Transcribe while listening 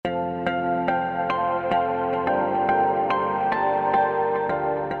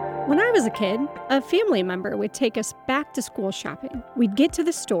was a kid, a family member would take us back to school shopping. We'd get to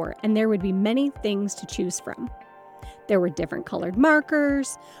the store and there would be many things to choose from. There were different colored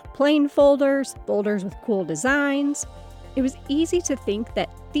markers, plain folders, folders with cool designs. It was easy to think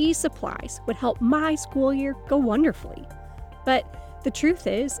that these supplies would help my school year go wonderfully. But the truth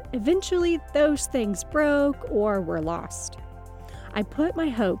is, eventually those things broke or were lost. I put my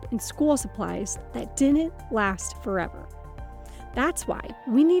hope in school supplies that didn't last forever. That's why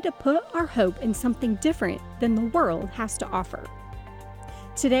we need to put our hope in something different than the world has to offer.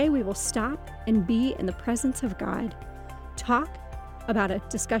 Today we will stop and be in the presence of God, talk about a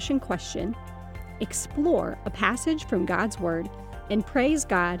discussion question, explore a passage from God's Word, and praise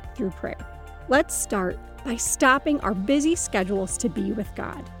God through prayer. Let's start by stopping our busy schedules to be with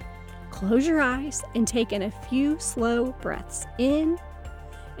God. Close your eyes and take in a few slow breaths in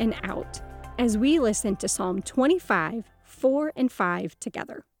and out as we listen to Psalm 25, 4 and 5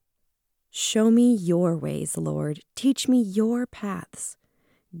 together. Show me your ways, Lord. Teach me your paths.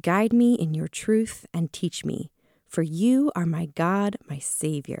 Guide me in your truth and teach me, for you are my God, my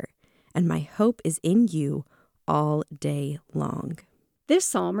Savior, and my hope is in you all day long. This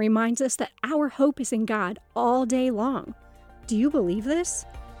psalm reminds us that our hope is in God all day long. Do you believe this?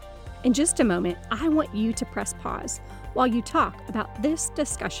 In just a moment, I want you to press pause while you talk about this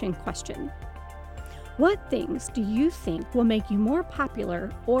discussion question. What things do you think will make you more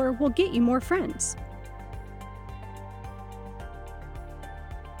popular or will get you more friends?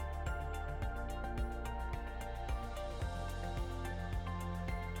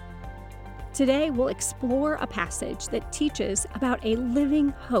 Today, we'll explore a passage that teaches about a living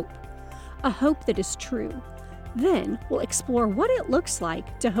hope, a hope that is true. Then, we'll explore what it looks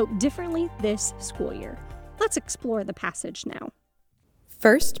like to hope differently this school year. Let's explore the passage now.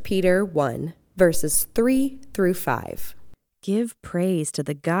 1 Peter 1, verses 3 through 5. Give praise to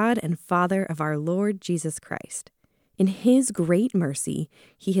the God and Father of our Lord Jesus Christ. In his great mercy,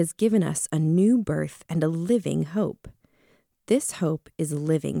 he has given us a new birth and a living hope. This hope is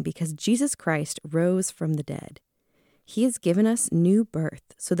living because Jesus Christ rose from the dead. He has given us new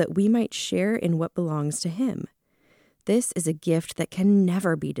birth so that we might share in what belongs to him. This is a gift that can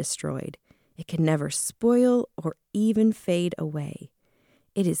never be destroyed. It can never spoil or even fade away.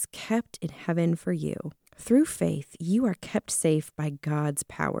 It is kept in heaven for you. Through faith, you are kept safe by God's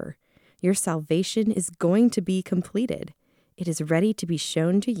power. Your salvation is going to be completed. It is ready to be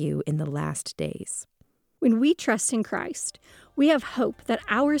shown to you in the last days. When we trust in Christ, we have hope that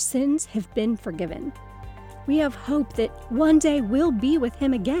our sins have been forgiven. We have hope that one day we'll be with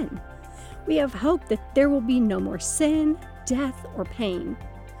him again. We have hope that there will be no more sin, death, or pain.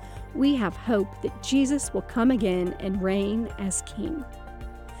 We have hope that Jesus will come again and reign as King.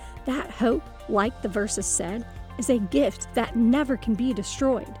 That hope, like the verses said, is a gift that never can be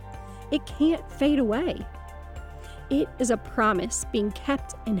destroyed. It can't fade away. It is a promise being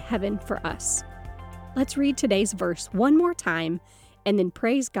kept in heaven for us. Let's read today's verse one more time and then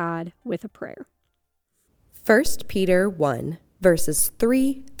praise God with a prayer. 1 Peter 1, verses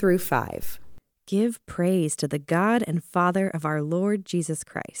 3 through 5. Give praise to the God and Father of our Lord Jesus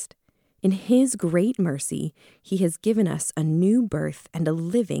Christ. In his great mercy, he has given us a new birth and a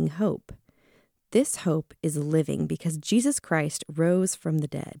living hope. This hope is living because Jesus Christ rose from the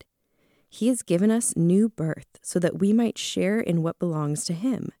dead. He has given us new birth so that we might share in what belongs to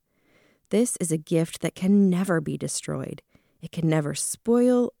him. This is a gift that can never be destroyed. It can never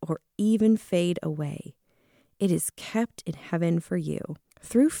spoil or even fade away. It is kept in heaven for you.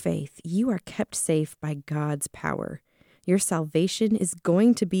 Through faith, you are kept safe by God's power. Your salvation is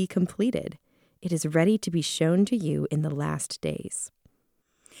going to be completed. It is ready to be shown to you in the last days.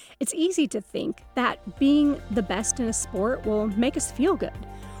 It's easy to think that being the best in a sport will make us feel good,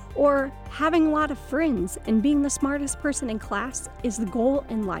 or having a lot of friends and being the smartest person in class is the goal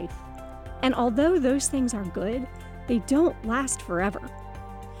in life. And although those things are good, they don't last forever.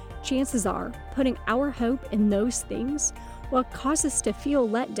 Chances are, putting our hope in those things will cause us to feel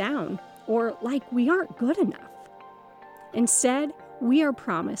let down or like we aren't good enough. Instead, we are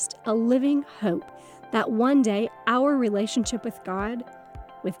promised a living hope that one day our relationship with God,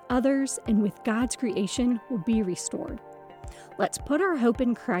 with others, and with God's creation will be restored. Let's put our hope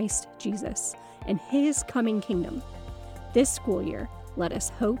in Christ Jesus and his coming kingdom. This school year, let us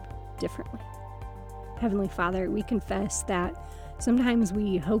hope differently. Heavenly Father, we confess that sometimes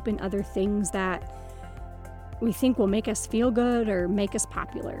we hope in other things that we think will make us feel good or make us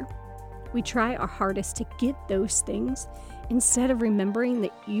popular. We try our hardest to get those things instead of remembering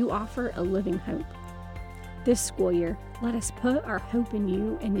that you offer a living hope. This school year, let us put our hope in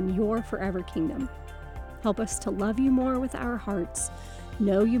you and in your forever kingdom. Help us to love you more with our hearts,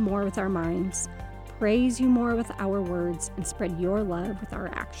 know you more with our minds, praise you more with our words, and spread your love with our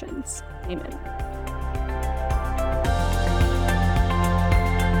actions. Amen.